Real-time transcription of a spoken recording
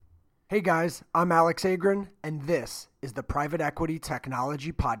Hey guys, I'm Alex Agron, and this is the Private Equity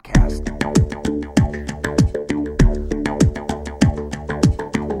Technology Podcast.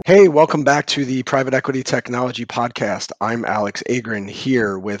 Hey, welcome back to the Private Equity Technology Podcast. I'm Alex Agron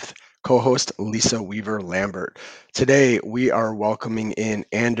here with co-host Lisa Weaver Lambert. Today, we are welcoming in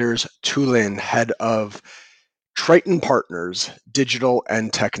Anders Tulin, head of Triton Partners, digital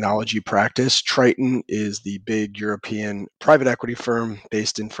and technology practice. Triton is the big European private equity firm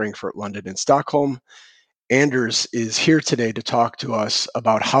based in Frankfurt, London, and Stockholm. Anders is here today to talk to us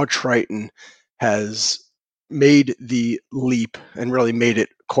about how Triton has made the leap and really made it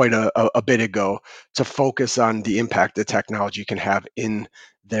quite a bit ago to focus on the impact that technology can have in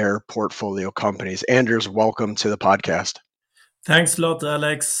their portfolio companies. Anders, welcome to the podcast. Thanks a lot,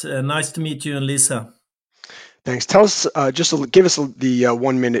 Alex. Nice to meet you and Lisa. Thanks. Tell us, give us the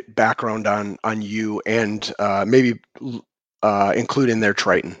 1 minute background on you and maybe include in there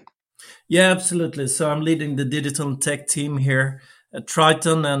Triton. Yeah, absolutely. So I'm leading the digital and tech team here at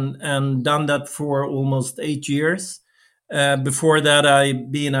Triton and done that for almost 8 years. Before that,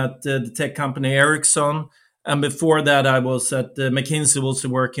 I've been at the tech company Ericsson. And before that, I was at McKinsey, also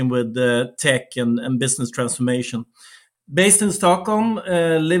working with tech and business transformation. Based in Stockholm,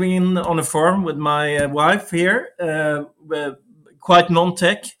 living on a farm with my wife here, quite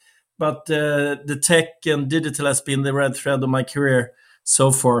non-tech, but the tech and digital has been the red thread of my career so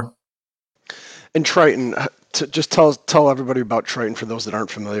far. And Triton, just tell everybody about Triton for those that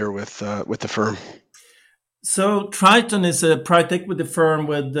aren't familiar with the firm. So Triton is a private equity firm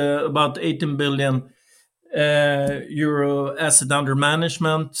with about 18 billion euro asset under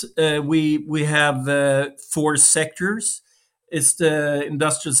management. We have 4 sectors. It's the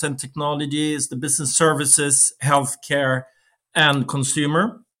industrials and technology, it's the business services, healthcare, and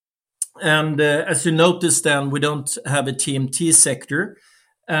consumer. And as you noticed, then we don't have a TMT sector.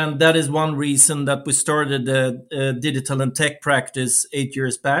 And that is one reason that we started a digital and tech practice 8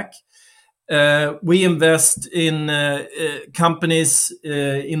 years back. We invest in companies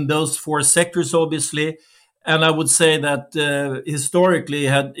in those 4 sectors, obviously. And I would say that historically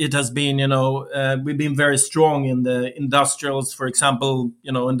it has been, we've been very strong in the industrials, for example,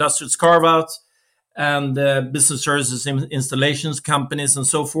 industrials carve-outs and business services installations companies and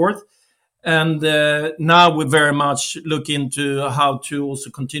so forth. And now we very much look into how to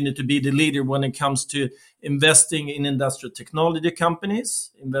also continue to be the leader when it comes to investing in industrial technology companies,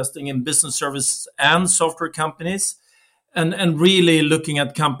 investing in business services and software companies, and really looking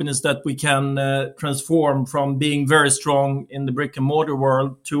at companies that we can transform from being very strong in the brick and mortar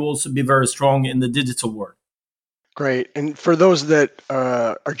world to also be very strong in the digital world. Great. And for those that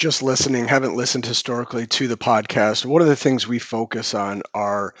are just listening, haven't listened historically to the podcast, one of the things we focus on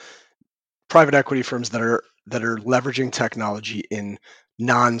are private equity firms that are leveraging technology in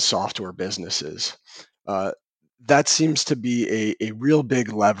non-software businesses. That seems to be a real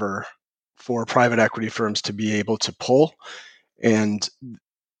big lever for private equity firms to be able to pull. And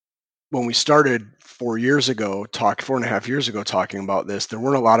when we started 4.5 years ago talking about this, there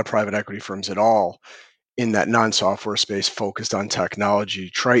weren't a lot of private equity firms at all in that non-software space focused on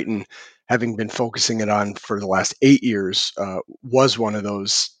technology. Triton, having been focusing it on for the last 8 years, was one of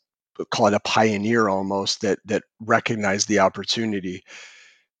those, call it a pioneer almost, that recognized the opportunity.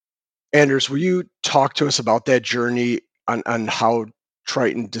 Anders, will you talk to us about that journey on how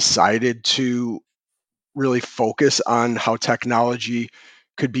Triton decided to really focus on how technology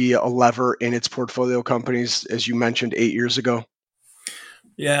could be a lever in its portfolio companies, as you mentioned 8 years ago?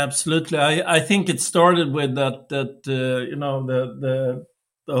 Yeah, absolutely. I think it started with that the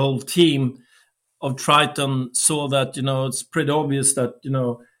whole team of Triton saw that it's pretty obvious that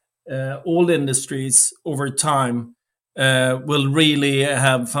all industries over time will really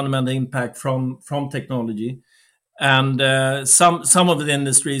have fundamental impact from technology. And some of the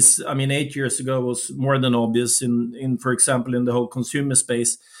industries, 8 years ago was more than obvious in for example, in the whole consumer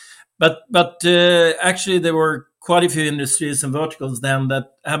space. But actually there were quite a few industries and verticals then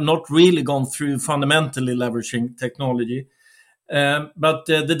that have not really gone through fundamentally leveraging technology. But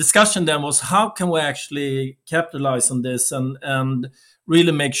the discussion then was how can we actually capitalize on this and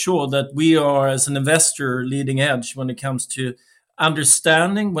really make sure that we are, as an investor, leading edge when it comes to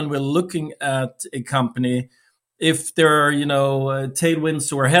understanding when we're looking at a company, if there are,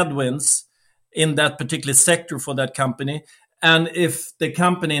 tailwinds or headwinds in that particular sector for that company, and if the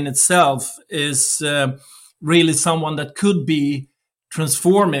company in itself is really someone that could be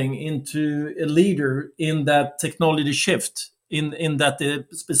transforming into a leader in that technology shift in that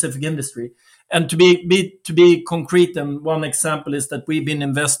specific industry. And to be concrete, and one example is that we've been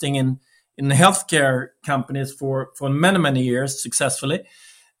investing in healthcare companies for many years successfully.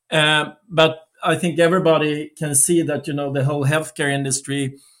 But I think everybody can see that, the whole healthcare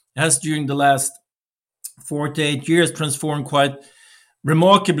industry has during the last 4 to 8 years transformed quite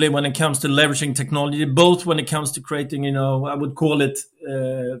remarkably when it comes to leveraging technology, both when it comes to creating, I would call it,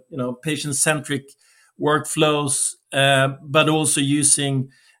 patient-centric workflows, but also using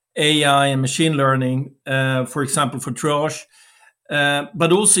AI and machine learning, for example, for triage,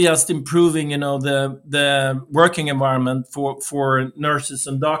 but also just improving, the working environment for nurses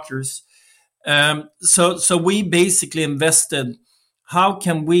and doctors. So we basically invested. How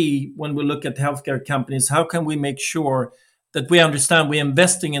can we, when we look at healthcare companies, how can we make sure that we understand we're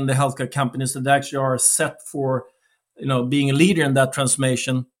investing in the healthcare companies that actually are set for, being a leader in that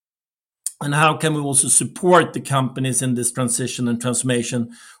transformation? And how can we also support the companies in this transition and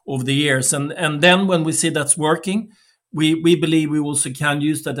transformation over the years? And then when we see that's working, we believe we also can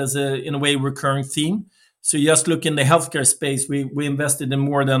use that as in a way, recurring theme. So just look in the healthcare space, we invested in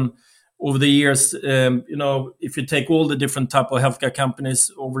more than over the years, if you take all the different type of healthcare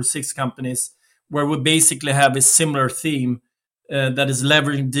companies, over 6 companies, where we basically have a similar theme that is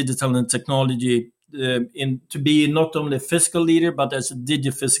leveraging digital and technology to be not only a physical leader, but as a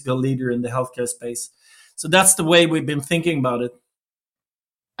digi-physical leader in the healthcare space. So that's the way we've been thinking about it.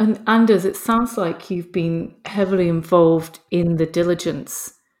 And Anders, it sounds like you've been heavily involved in the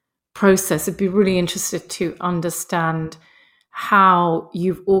diligence process. I'd be really interested to understand how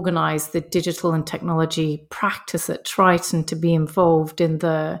you've organized the digital and technology practice at Triton to be involved in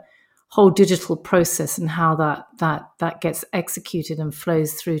the whole digital process and how that gets executed and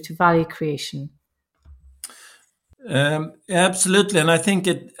flows through to value creation. Absolutely. And I think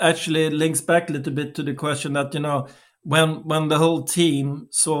it actually links back a little bit to the question that, when the whole team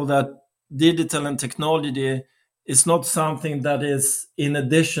saw that digital and technology is not something that is in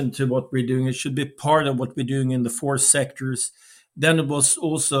addition to what we're doing, it should be part of what we're doing in the 4 sectors, then it was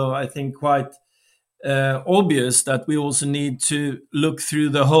also, I think, quite obvious that we also need to look through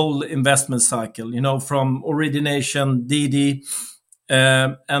the whole investment cycle, from origination, DD,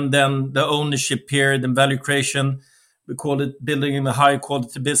 and then the ownership period and value creation. We call it building a high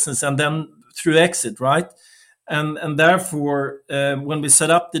quality business, and then through exit, right? And therefore, when we set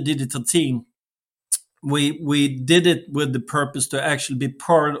up the digital team, we did it with the purpose to actually be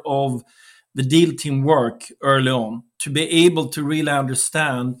part of the deal team work early on, to be able to really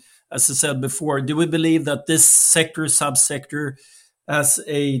understand, as I said before, do we believe that this sector, subsector, has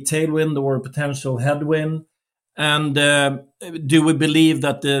a tailwind or a potential headwind? And do we believe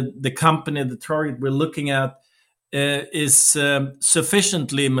that the company, the target we're looking at, is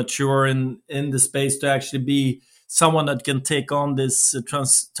sufficiently mature in the space to actually be someone that can take on this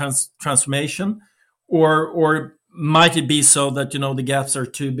transformation? Or might it be so that, the gaps are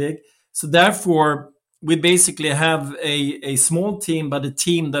too big? So therefore, we basically have a small team, but a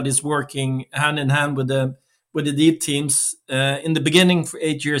team that is working hand in hand with the deal teams. In the beginning, for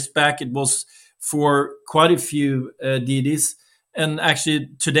 8 years back, it was for quite a few DDs. And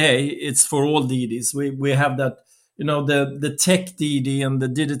actually today, it's for all DDs. We have that, the tech DD and the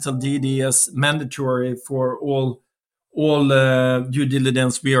digital DD as mandatory for all due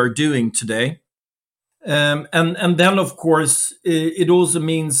diligence we are doing today. And then, of course, it also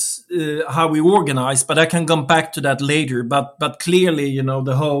means how we organize, but I can come back to that later. But clearly,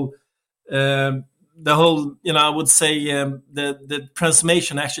 the whole, I would say the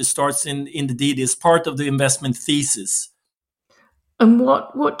transformation actually starts in the DD as part of the investment thesis. And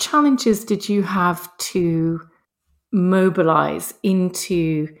what challenges did you have to mobilize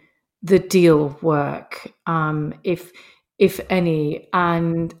into the deal work, if any?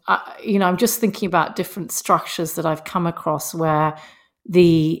 And I'm just thinking about different structures that I've come across where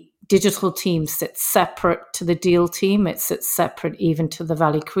the digital team sits separate to the deal team, it sits separate even to the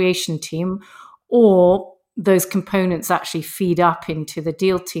value creation team, or those components actually feed up into the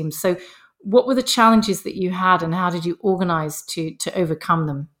deal team. So what were the challenges that you had, and how did you organize to overcome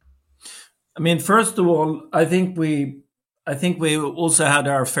them? I mean, first of all, I think we also had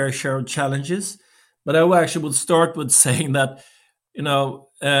our fair share of challenges. But I actually would start with saying that,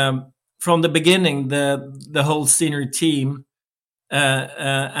 from the beginning, the whole senior team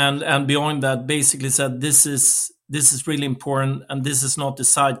and beyond that basically said this is really important, and this is not a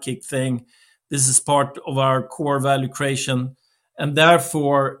sidekick thing. This is part of our core value creation, and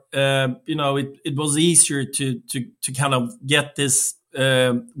therefore, it was easier to kind of get this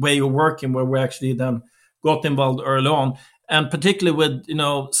way of working where we actually then got involved early on, and particularly with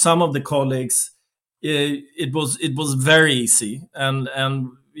some of the colleagues. It was very easy, and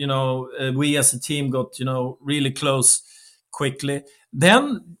we as a team got really close quickly.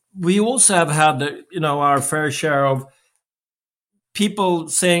 Then we also have had our fair share of people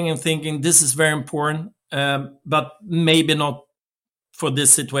saying and thinking this is very important, but maybe not for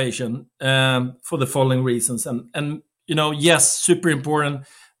this situation, for the following reasons. And yes, super important,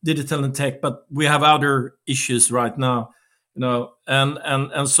 digital and tech, but we have other issues right now,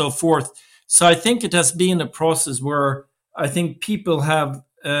 and so forth. So I think it has been a process where I think people have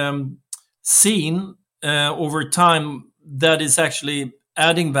seen over time that is actually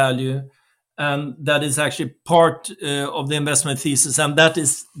adding value, and that is actually part of the investment thesis, and that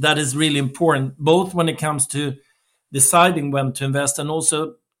is really important, both when it comes to deciding when to invest and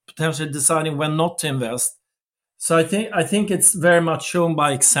also potentially deciding when not to invest. So I think it's very much shown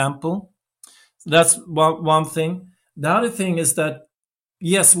by example. That's one thing. The other thing is that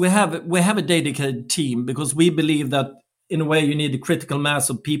yes, we have a dedicated team, because we believe that in a way you need a critical mass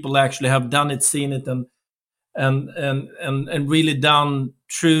of people who actually have done it, seen it, and really done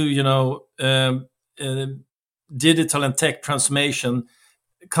true, digital and tech transformation.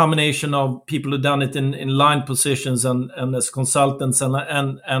 Combination of people who've done it in line positions and as consultants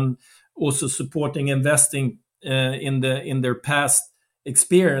and also supporting investing in their past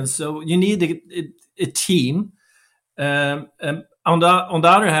experience. So you need a team. And on the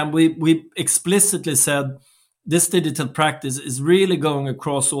other hand, we explicitly said this digital practice is really going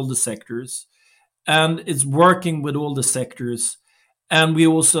across all the sectors, and it's working with all the sectors. And we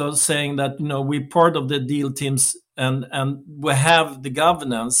also saying that we're part of the deal teams, and we have the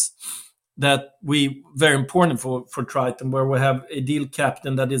governance that we very important for Triton, where we have a deal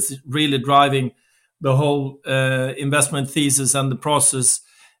captain that is really driving the whole investment thesis and the process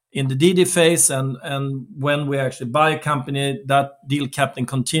in the DD phase, and when we actually buy a company, that deal captain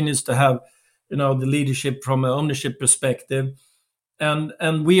continues to have the leadership from an ownership perspective,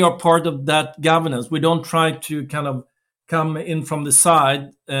 and we are part of that governance. We don't try to kind of come in from the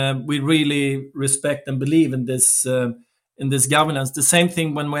side. We really respect and believe in this governance. The same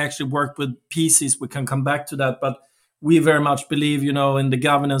thing when we actually work with PCs. We can come back to that, but we very much believe in the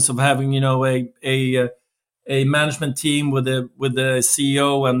governance of having a management team with a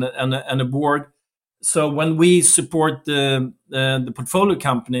CEO and a board. So when we support the portfolio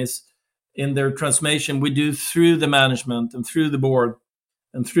companies in their transformation, we do through the management and through the board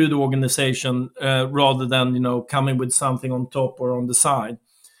and through the organization, rather than coming with something on top or on the side.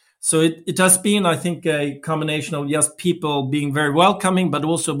 So it has been, I think, a combination of just people being very welcoming, but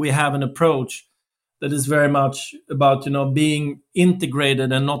also we have an approach that is very much about being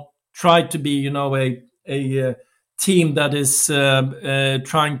integrated and not try to be a team that is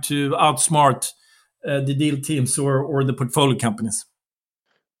trying to outsmart the deal teams or the portfolio companies.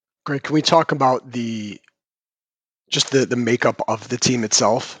 Great. Can we talk about the makeup of the team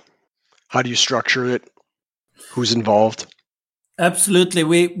itself? How do you structure it? Who's involved? Absolutely.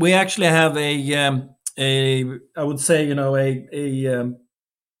 We actually have a I would say a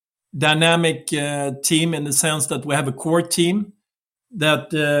dynamic team, in the sense that we have a core team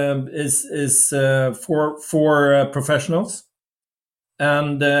that is for professionals,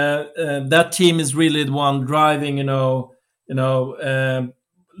 and that team is really the one driving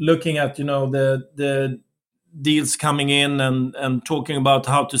looking at the deals coming in and talking about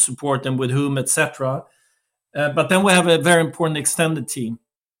how to support them, with whom, etc. But then we have a very important extended team,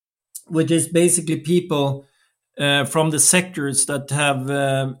 which is basically people from the sectors that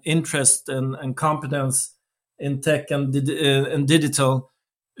have interest and competence in tech and digital,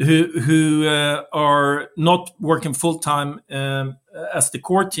 who are not working full time as the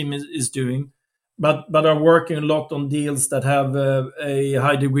core team is doing, but are working a lot on deals that have a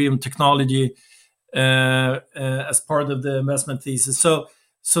high degree of technology as part of the investment thesis.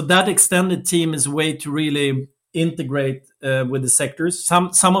 So that extended team is a way to really integrate with the sectors.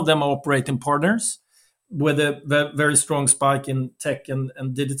 Some of them are operating partners with a very strong spike in tech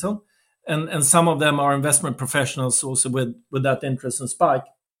and digital, and some of them are investment professionals also with that interest and spike.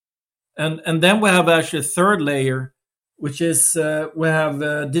 And then we have actually a third layer, which is we have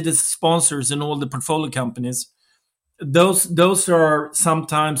digital sponsors in all the portfolio companies. Those are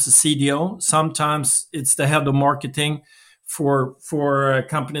sometimes the CDO, sometimes it's the head of marketing for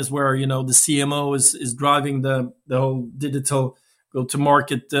companies where the CMO is driving the whole digital go to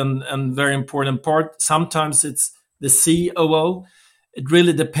market and very important part. Sometimes it's the COO. It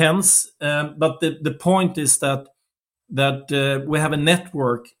really depends. But the point is that we have a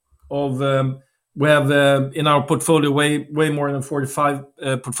network of we have in our portfolio way more than 45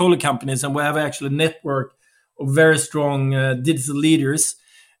 portfolio companies, and we have actually a network of very strong digital leaders.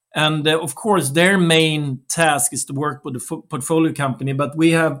 And of course, their main task is to work with the portfolio company. But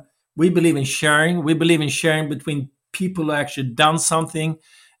we believe in sharing. We believe in sharing between people who actually done something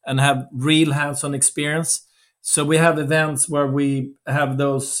and have real hands-on experience. So we have events where we have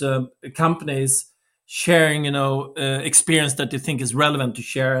those companies sharing, experience that they think is relevant to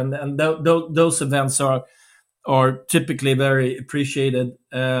share, and those events are typically very appreciated.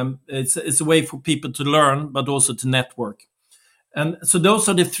 It's a way for people to learn, but also to network. And so those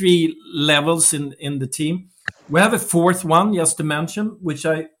are the three levels in the team. We have a fourth one, just to mention, which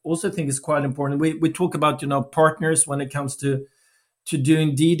I also think is quite important. We talk about partners when it comes to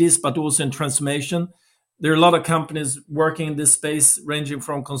doing DDs, but also in transformation. There are a lot of companies working in this space, ranging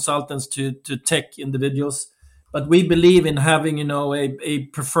from consultants to tech individuals. But we believe in having a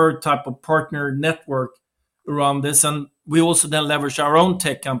preferred type of partner network around this, and we also then leverage our own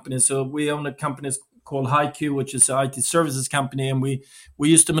tech company. So we own a company called HiQ, which is an IT services company, and we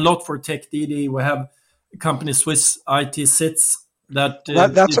use them a lot for tech DD. We have a company, Swiss IT Sits. That's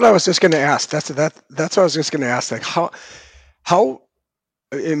what I was just going to ask. That's what I was just going to ask. Like how,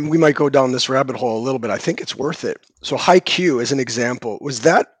 and we might go down this rabbit hole a little bit. I think it's worth it. So HiQ, as an example, was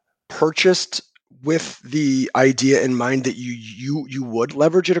that purchased with the idea in mind that you would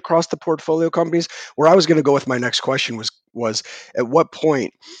leverage it across the portfolio companies? Where I was going to go with my next question was at what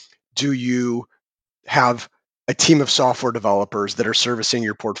point do you have a team of software developers that are servicing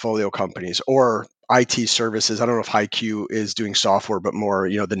your portfolio companies, or IT services? I don't know if HiQ is doing software, but more,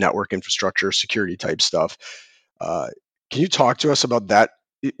 the network infrastructure, security type stuff. Can you talk to us about that?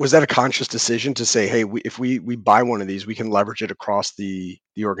 Was that a conscious decision to say, hey, if we buy one of these, we can leverage it across the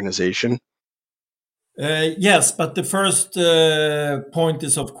organization? Yes, but the first point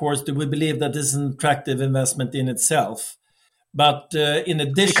is, of course, do we believe that this is an attractive investment in itself? But in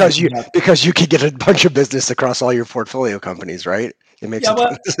addition, because you could get a bunch of business across all your portfolio companies, right? It makes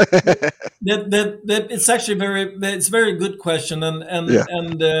it's actually it's a very good question, and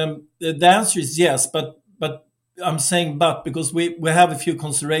the answer is yes. But I'm saying because we have a few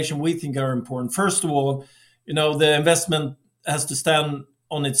considerations we think are important. First of all, the investment has to stand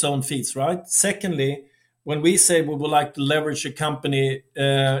on its own feet, right? Secondly, when we say we would like to leverage a company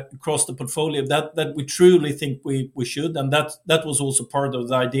across the portfolio, that we truly think we should, and that was also part of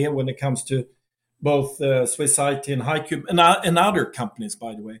the idea when it comes to both Swiss IT and HiQ and other companies,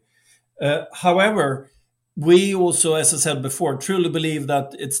 by the way. However, we also, as I said before, truly believe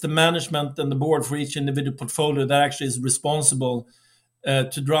that it's the management and the board for each individual portfolio that actually is responsible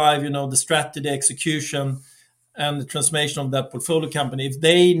to drive, the strategy, execution, and the transformation of that portfolio company. If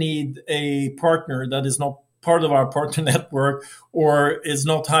they need a partner that is not part of our partner network, or is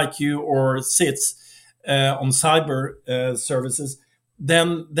not HiQ or sits on cyber services,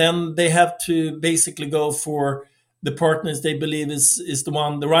 then they have to basically go for the partners they believe is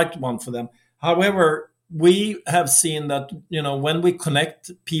the right one for them. However, we have seen that when we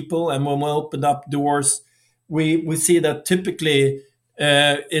connect people and when we open up doors, we see that typically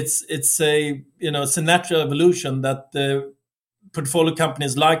it's a natural evolution that the portfolio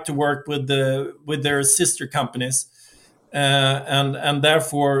companies like to work with their sister companies, and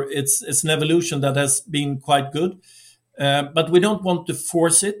therefore it's an evolution that has been quite good. But we don't want to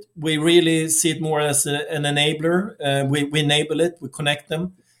force it. We really see it more as an enabler. We enable it, we connect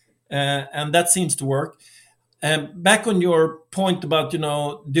them, and that seems to work. Back on your point about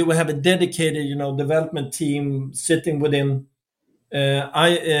do we have a dedicated development team sitting within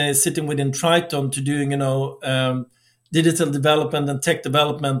Triton to doing digital development and tech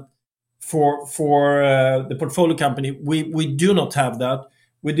development for the portfolio company? We do not have that.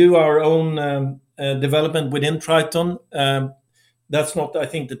 We do our own development within Triton. That's not, I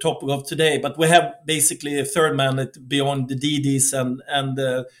think, the topic of today, but we have basically a third man beyond the DDs and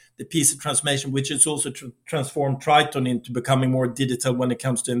the piece of transformation, which is also to transform Triton into becoming more digital when it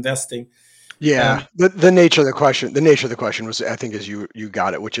comes to investing. Yeah, the nature of the question was, I think, as you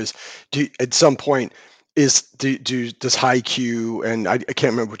got it, which is, at some point, does HiQ, and I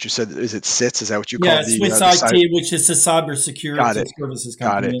can't remember what you said, is it SITS? Is that what you call it? Yeah, Swiss IT, which is a cybersecurity services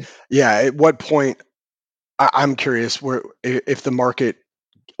company. Got it. Yeah, at what point, I'm curious if the market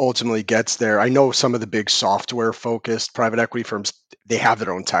ultimately gets there. I know some of the big software-focused private equity firms, they have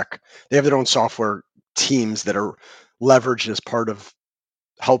their own tech. They have their own software teams that are leveraged as part of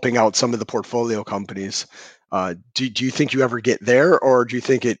helping out some of the portfolio companies. Do you think you ever get there, or do you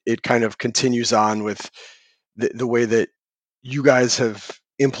think it kind of continues on with the way that you guys have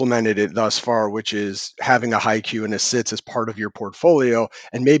implemented it thus far, which is having a HiQ and a SITS as part of your portfolio,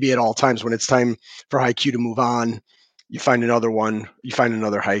 and maybe at all times when it's time for HiQ to move on, you find another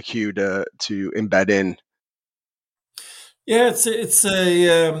HiQ to embed in? Yeah, it's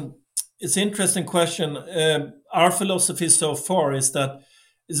an interesting question. Our philosophy so far is that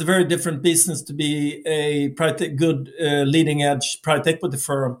it's a very different business to be a good leading edge private equity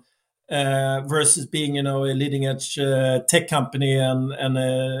firm versus being, a leading edge tech company and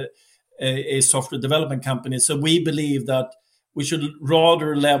a software development company. So we believe that we should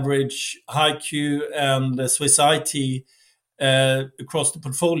rather leverage HiQ and Swiss IT across the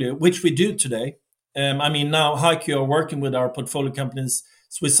portfolio, which we do today. Now HiQ are working with our portfolio companies.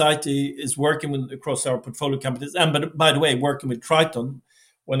 Swiss IT is working across our portfolio companies, and by the way, working with Triton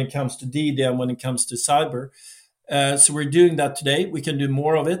when it comes to DD and when it comes to cyber. So we're doing that today. We can do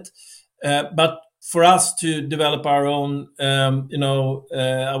more of it, but for us to develop our own,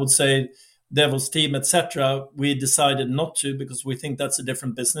 I would say, Devil's team, etc., we decided not to, because we think that's a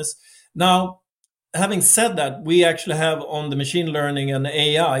different business. Now, having said that, we actually have on the machine learning and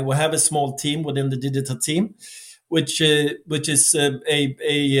AI, we have a small team within the digital team, which is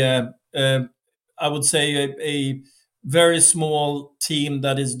I would say a very small team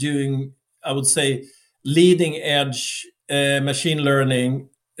that is doing, I would say, leading edge machine learning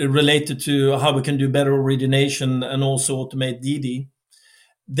related to how we can do better origination and also automate DD.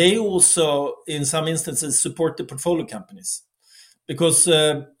 They also, in some instances, support the portfolio companies because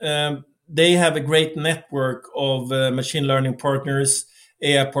they have a great network of machine learning partners,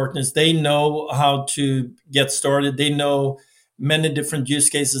 AI partners. They know how to get started. They know many different use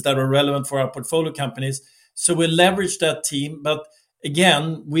cases that are relevant for our portfolio companies. So we leverage that team. But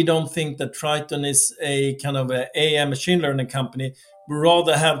again, we don't think that Triton is a kind of an AI machine learning company. We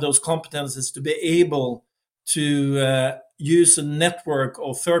rather have those competencies to be able to use a network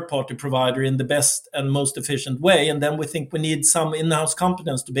of third-party provider in the best and most efficient way. And then we think we need some in-house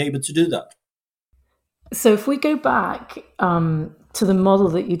competence to be able to do that. So if we go back to the model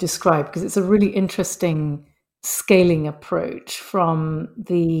that you described, because it's a really interesting scaling approach from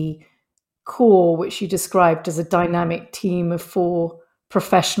the core, which you described as a dynamic team of 4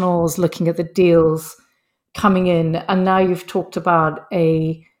 professionals looking at the deals coming in. And now you've talked about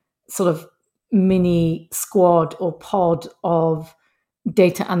a sort of mini squad or pod of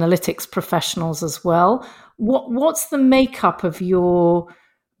data analytics professionals as well. What's the makeup of your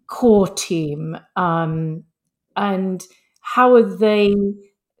core team, and how are they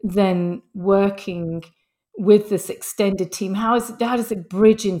then working with this extended team? How does it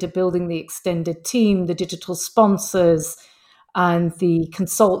bridge into building the extended team, the digital sponsors, and the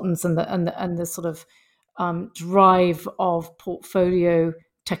consultants, and the sort of drive of portfolio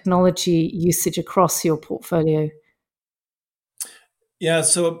technology usage across your portfolio? Yeah,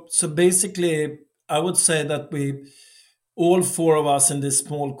 so basically, I would say that all 4 of us in this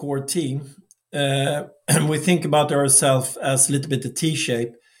small core team, we think about ourselves as a little bit a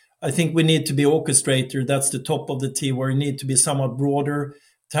T-shape. I think we need to be orchestrator. That's the top of the T, where you need to be somewhat broader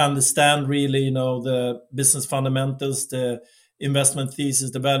to understand really, the business fundamentals, the investment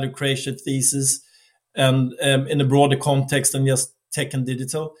thesis, the value creation thesis, and in a broader context than just tech and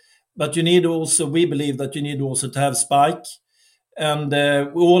digital. But we believe that you need also to have Spike. And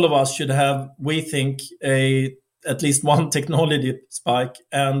all of us should have, we think, at least one technology Spike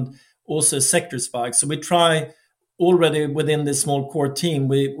and also a sector Spike. So we try already within this small core team,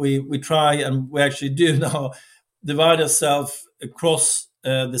 we try, and we actually do now, divide ourselves across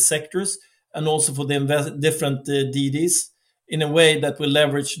the sectors and also for the different DDs in a way that will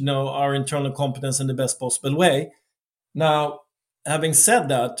leverage our internal competence in the best possible way. Now, having said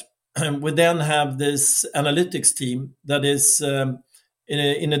that, we then have this analytics team that is,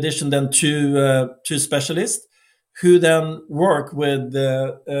 in addition then to specialists who then work with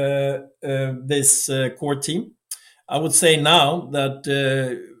this core team. I would say now that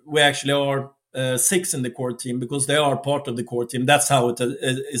we actually are 6 in the core team because they are part of the core team. That's how it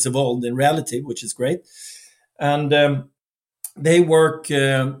is evolved in reality, which is great. And they work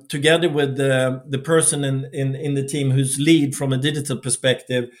together with the person in the team who's lead from a digital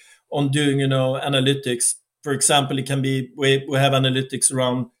perspective on doing, analytics. For example, it can be we have analytics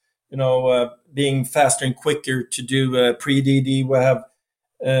around, being faster and quicker to do pre-DD. We have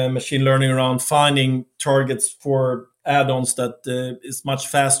machine learning around finding targets for add-ons that is much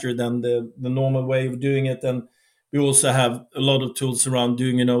faster than the normal way of doing it. And we also have a lot of tools around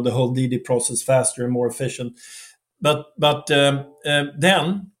doing, the whole DD process faster and more efficient. But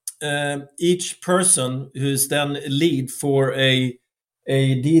then each person who's then a lead for a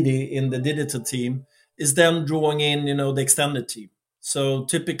DD in the digital team is then drawing in, the extended team. So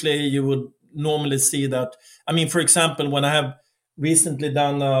typically you would normally see that. For example, when I have recently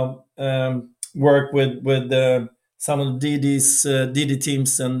done work with some of the DD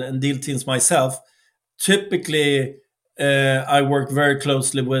teams and deal teams myself, typically I work very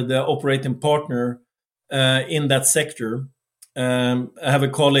closely with the operating partner in that sector. I have a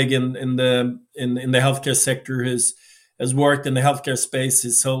colleague in the healthcare sector who's has worked in the healthcare space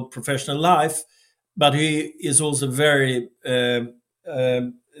his whole professional life, but he is also very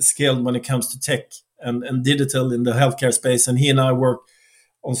skilled when it comes to tech and digital in the healthcare space. And he and I work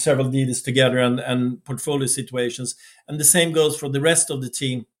on several deals together and portfolio situations. And the same goes for the rest of the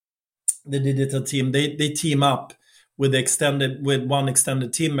team, the digital team. They team up with one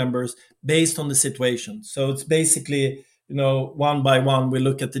extended team members based on the situation. So it's basically, one by one, we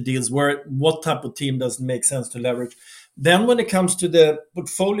look at the deals what type of team doesn't make sense to leverage. Then when it comes to the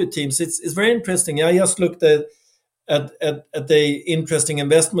portfolio teams, it's very interesting. I just looked at the interesting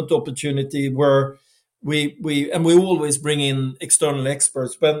investment opportunity where we always bring in external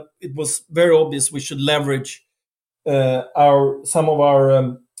experts, but it was very obvious we should leverage some of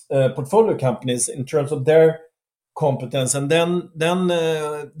our portfolio companies in terms of their competence. And then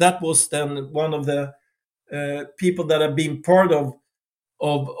that was then one of the people that have been part of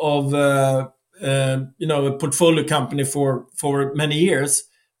a portfolio company for many years,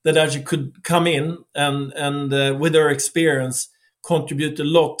 that actually could come in and with their experience contribute a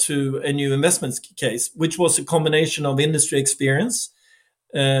lot to a new investment case, which was a combination of industry experience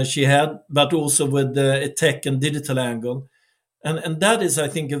she had, but also with a tech and digital angle. And that is, I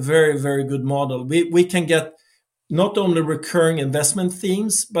think, a very, very good model. We can get not only recurring investment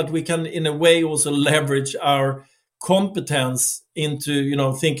themes, but we can, in a way, also leverage our competence into,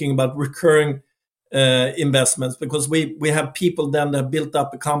 thinking about recurring investments, because we have people then that built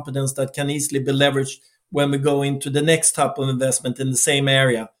up a competence that can easily be leveraged when we go into the next type of investment in the same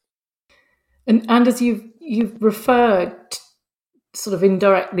area. And as you've referred sort of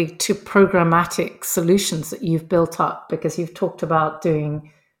indirectly to programmatic solutions that you've built up, because you've talked about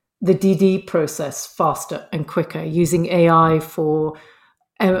doing the DD process faster and quicker, using AI for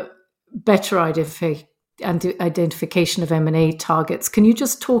better identification of M&A targets. Can you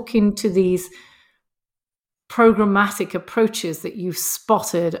just talk into these programmatic approaches that you've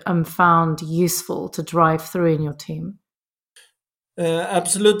spotted and found useful to drive through in your team?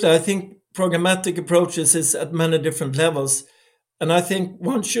 Absolutely. I think programmatic approaches is at many different levels. And I think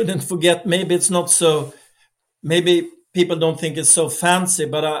one shouldn't forget, maybe people don't think it's so fancy,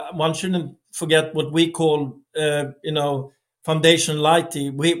 but one shouldn't forget what we call, foundational IT.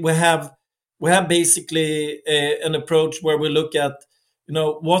 We have basically an approach where we look at,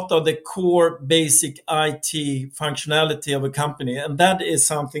 what are the core basic IT functionality of a company? And that is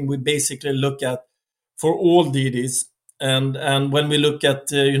something we basically look at for all DDs. And when we look at,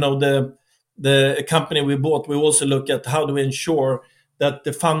 the company we bought, we also look at how do we ensure that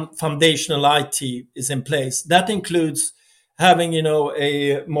the foundational IT is in place. That includes having,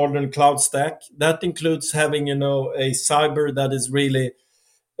 a modern cloud stack. That includes having, a cyber that is really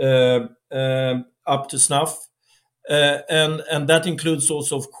up to snuff. And that includes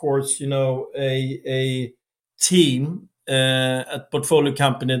also, of course, a team at portfolio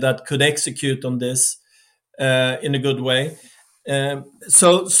company that could execute on this in a good way.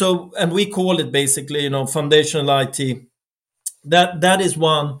 So and we call it basically, foundational IT. That is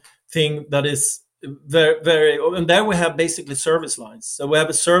one thing that is very, very, and there we have basically service lines. So we have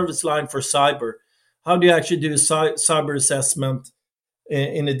a service line for cyber. How do you actually do a cyber assessment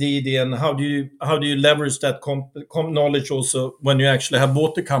in a DD, and how do you leverage that knowledge also when you actually have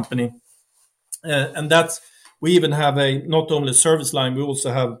bought the company? And we even have not only a service line, we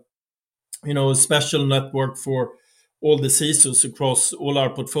also have, a special network for all the CISOs across all our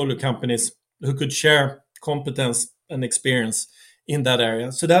portfolio companies who could share competence and experience in that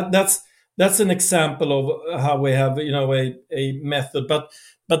area. So that's an example of how we have, a method.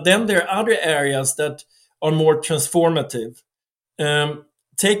 But then there are other areas that are more transformative.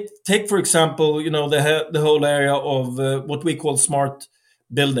 Take for example, the whole area of what we call smart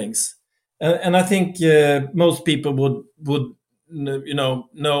buildings, and I think most people would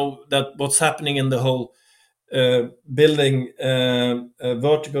know that what's happening in the whole building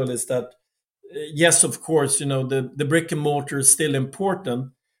vertical is that yes, of course, the brick and mortar is still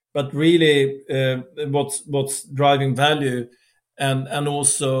important, but really what's driving value and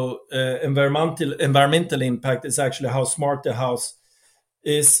also environmental impact is actually how smart the house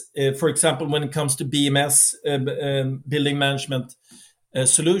is. For example, when it comes to BMS, building management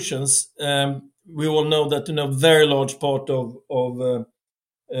solutions, we all know that very large part of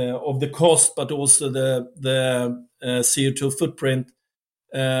the cost, but also the CO2 footprint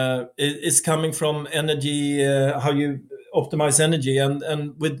is coming from energy, how you optimize energy,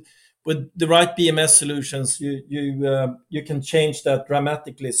 and with the right BMS solutions, you can change that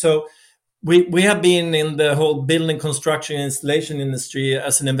dramatically. So we have been in the whole building construction installation industry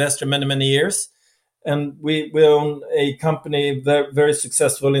as an investor many years, and we own a company, very, very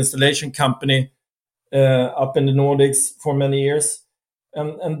successful installation company up in the Nordics for many years,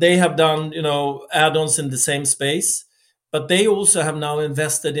 and they have done add-ons in the same space, but they also have now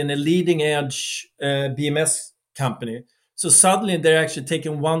invested in a leading edge BMS company. So suddenly they're actually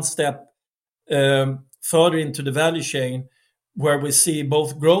taking one step further into the value chain, where we see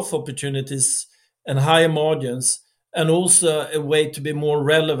both growth opportunities and higher margins, and also a way to be more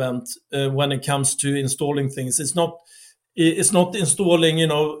relevant when it comes to installing things. It's not installing,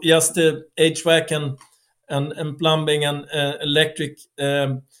 just the HVAC and plumbing and electric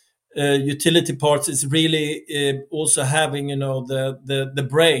utility parts. It's really also having, the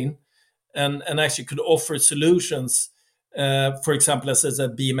brain and actually could offer solutions, for example, as a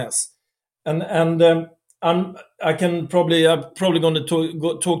BMS. And I'm probably going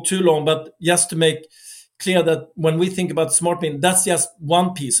to talk too long, but just to make clear that when we think about smart building, that's just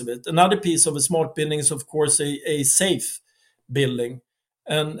one piece of it. Another piece of a smart building is, of course, a safe building,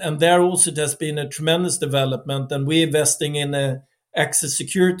 and there also there's been a tremendous development, and we're investing in a access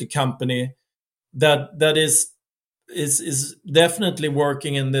security company that is definitely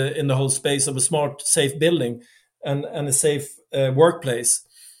working in the whole space of a smart, safe building and a safe workplace.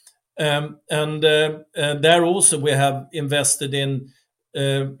 And there also we have invested in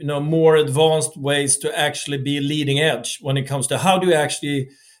more advanced ways to actually be leading edge when it comes to how do you actually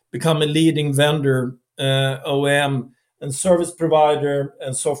become a leading vendor, OEM and service provider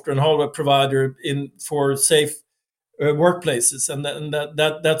and software and hardware provider for safe workplaces. And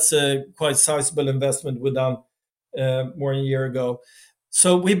that's a quite sizable investment we've done more than a year ago.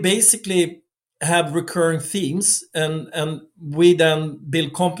 So we basically have recurring themes, and we then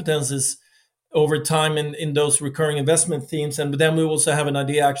build competences over time in those recurring investment themes. And then we also have an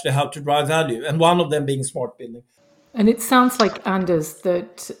idea actually how to drive value, and one of them being smart building. And it sounds like, Anders,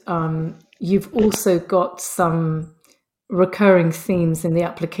 that you've also got some recurring themes in the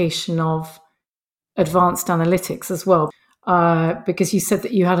application of advanced analytics as well, because you said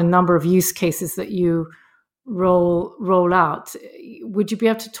that you had a number of use cases that you roll out. Would you be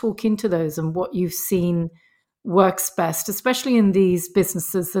able to talk into those and what you've seen works best, especially in these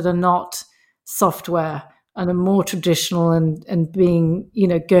businesses that are not software and are more traditional and being,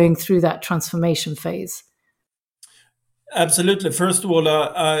 going through that transformation phase? Absolutely. First of all,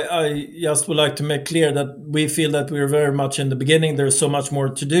 I just would like to make clear that we feel that we're very much in the beginning. There's so much more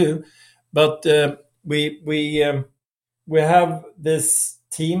to do, but we have this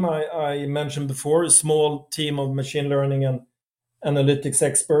team I mentioned before, a small team of machine learning and analytics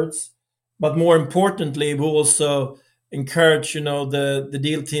experts. But more importantly, we also encourage the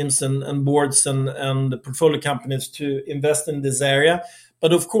deal teams and boards and the portfolio companies to invest in this area.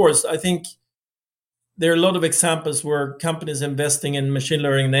 But of course, I think there are a lot of examples where companies investing in machine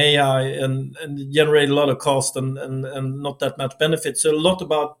learning and AI and generate a lot of cost and not that much benefit. So a lot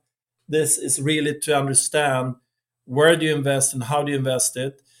about this is really to understand where do you invest and how do you invest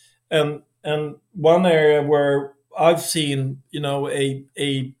it. And one area where I've seen,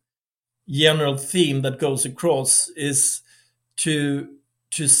 a general theme that goes across is to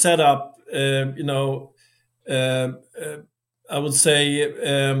set up, I would say,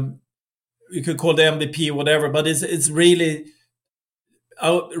 you could call it MVP or whatever, but it's really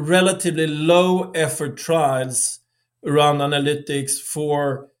relatively low effort trials around analytics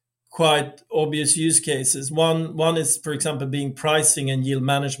for quite obvious use cases. One is, for example, being pricing and yield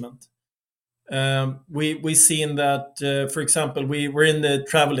management. We seen that, for example, we're in the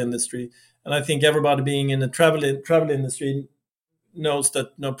travel industry, and I think everybody being in the travel industry knows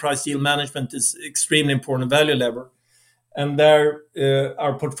that price yield management is extremely important value lever. And there,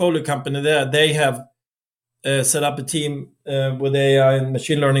 our portfolio company they have set up a team with AI and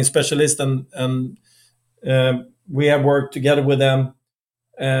machine learning specialists, and we have worked together with them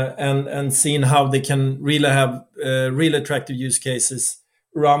and seen how they can really have really attractive use cases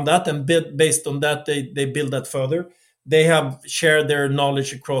around that, and based on that, they build that further. They have shared their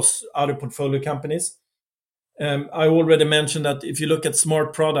knowledge across other portfolio companies. I already mentioned that if you look at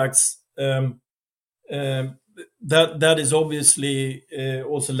smart products, that is obviously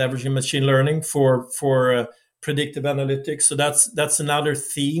also leveraging machine learning for predictive analytics. So that's another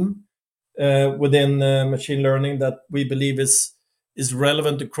theme within machine learning that we believe is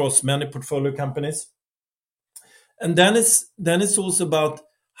relevant across many portfolio companies. And then it's also about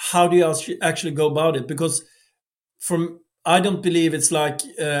how do you actually go about it, because I don't believe it's like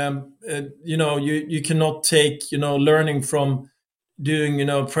you cannot take learning from doing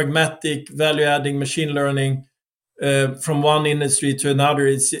pragmatic value adding machine learning from one industry to another.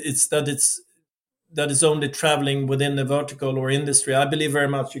 It's that is only traveling within the vertical or industry. I believe very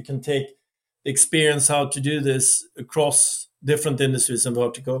much you can take the experience how to do this across different industries and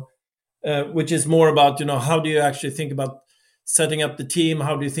vertical. which is more about, how do you actually think about setting up the team?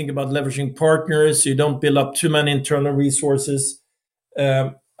 How do you think about leveraging partners so you don't build up too many internal resources?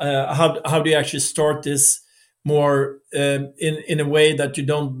 How do you actually start this more in a way that you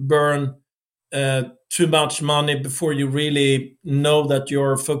don't burn too much money before you really know that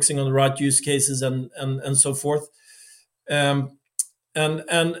you're focusing on the right use cases and so forth? And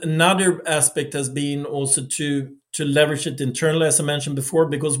another aspect has been also to leverage it internally, as I mentioned before,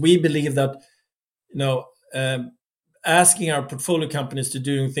 because we believe that asking our portfolio companies to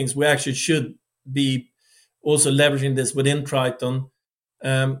doing things, we actually should be also leveraging this within Triton,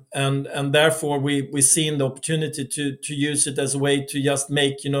 and therefore we seen the opportunity to use it as a way to just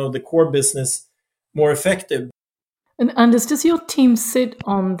make the core business more effective. And Anders, does your team sit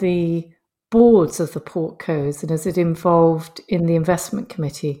on the boards of the portcos, and is it involved in the investment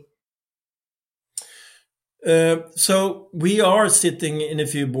committee? So we are sitting in a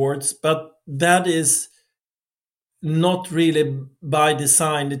few boards, but that is not really by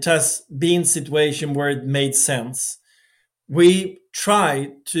design. It has been a situation where it made sense. We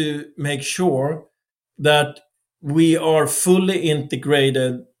try to make sure that we are fully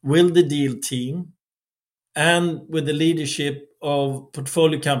integrated with the deal team and with the leadership of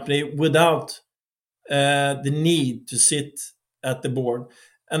portfolio company without the need to sit at the board.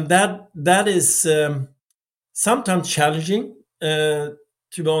 And that is sometimes challenging, to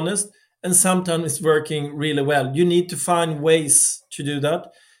be honest, and sometimes it's working really well. You need to find ways to do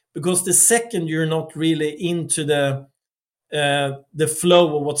that, because the second you're not really into the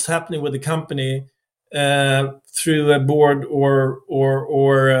flow of what's happening with the company through a board or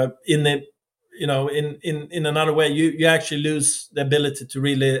in the in another way, you actually lose the ability to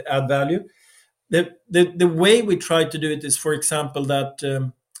really add value. The way we try to do it is, for example, that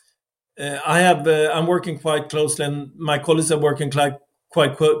I'm working quite closely, and my colleagues are working quite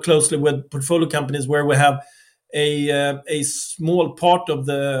closely with portfolio companies where we have a small part of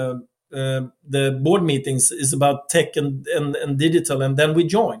the board meetings is about tech and digital, and then we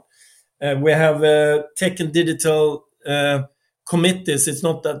join. We have tech and digital committees. It's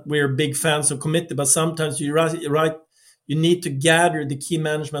not that we're big fans of committee, but sometimes you're right. You need to gather the key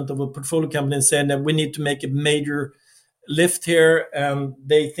management of a portfolio company and say that we need to make a major lift here, and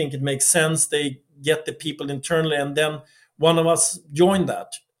they think it makes sense. They get the people internally, and then one of us join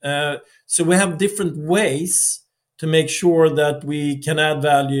that. So we have different ways to make sure that we can add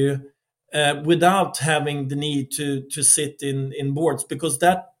value without having the need to sit in boards, because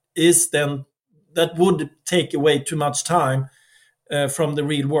that would take away too much time from the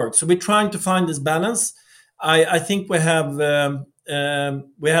real work. So we're trying to find this balance. I think we have not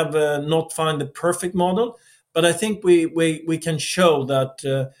found the perfect model, but I think we can show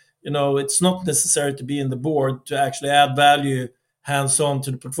that it's not necessary to be in the board to actually add value hands-on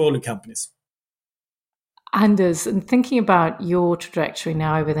to the portfolio companies. Anders, and thinking about your trajectory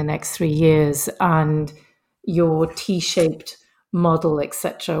now over the next 3 years and your T-shaped model,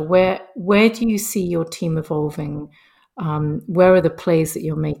 etc., where do you see your team evolving? Where are the plays that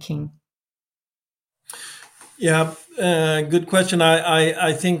you're making? Yeah, good question.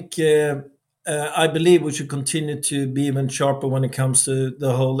 I think I believe we should continue to be even sharper when it comes to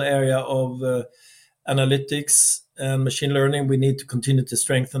the whole area of analytics and machine learning. We need to continue to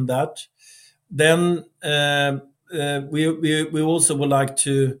strengthen that. Then we also would like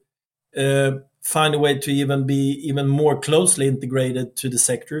to find a way to even be even more closely integrated to the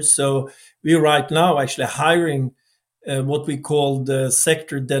sectors. So we are right now actually hiring what we call the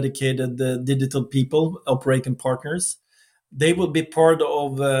sector dedicated digital people, operating partners. They will be part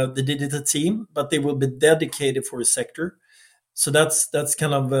of the digital team, but they will be dedicated for a sector. So that's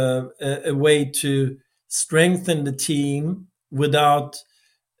kind of a way to strengthen the team without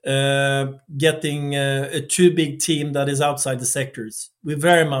getting a too big team that is outside the sectors. We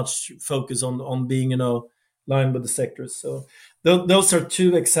very much focus on being aligned with the sectors. So those are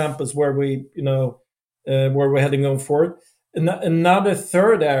two examples where we where we're heading on forward. Another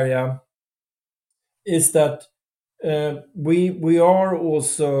third area is that we are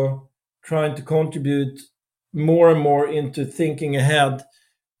also trying to contribute more and more into thinking ahead.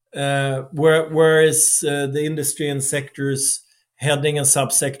 Where is the industry and sectors heading and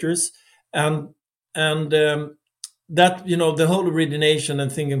subsectors, and that the whole origination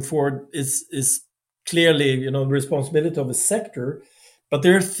and thinking forward is clearly the responsibility of a sector, but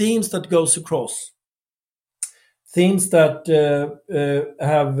there are themes that goes across. Themes that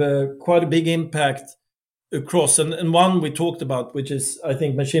have quite a big impact across, and one we talked about, which is I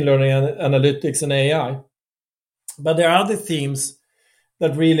think machine learning, analytics, and AI. But there are other themes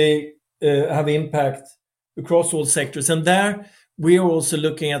that really have impact across all sectors, and there we are also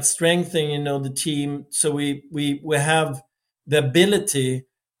looking at strengthening, the team, so we have the ability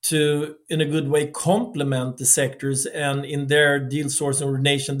to, in a good way, complement the sectors and in their deal source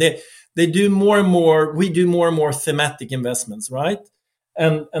origination. They do more and more. We do more and more thematic investments, right?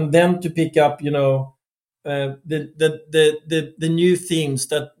 And then to pick up, the new themes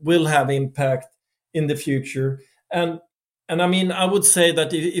that will have impact in the future. And I mean, I would say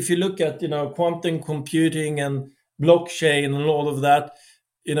that if you look at, quantum computing and blockchain and all of that,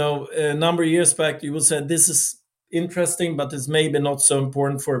 a number of years back, you would say this is interesting, but it's maybe not so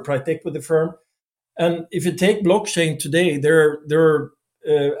important for a private equity firm. And if you take blockchain today, there are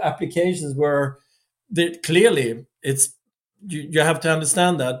applications where clearly it's you have to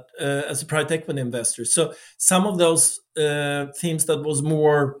understand that as a private equity investor. So some of those themes that was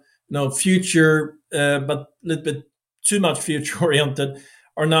more future, but a little bit too much future oriented,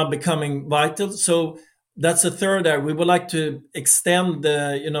 are now becoming vital. So that's a third area. We would like to extend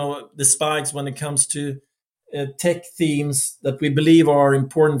the spikes when it comes to tech themes that we believe are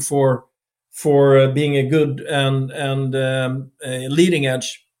important for being a good and leading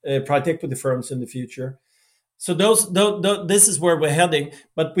edge private equity firms in the future. So this is where we're heading.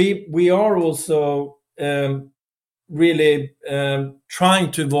 But we are also really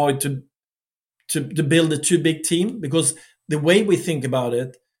trying to avoid to build a too big team, because the way we think about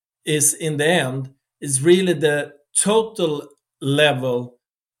it is, in the end, is really the total level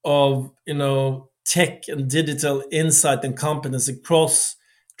of tech and digital insight and competence across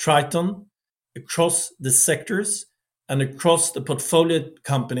Triton, across the sectors, and across the portfolio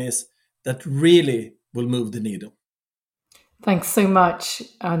companies that really will move the needle. Thanks so much,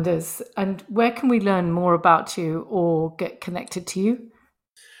 Anders. And where can we learn more about you or get connected to you?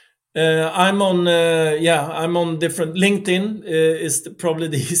 I'm on different. LinkedIn is probably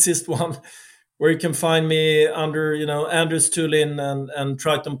the easiest one, where you can find me under Anders Thulin and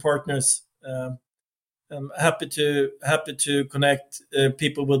Triton Partners. I'm happy to connect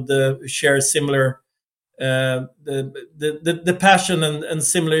people with share similar the passion and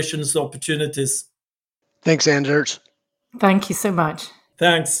simulations opportunities. Thanks, Anders. Thank you so much.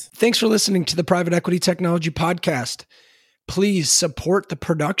 Thanks. Thanks for listening to the Private Equity Technology Podcast. Please support the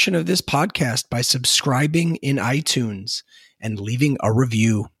production of this podcast by subscribing in iTunes and leaving a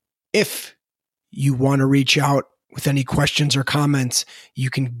review. If you want to reach out with any questions or comments, you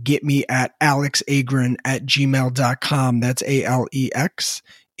can get me at alexagran@gmail.com. That's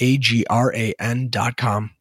ALEXAGRAN.com.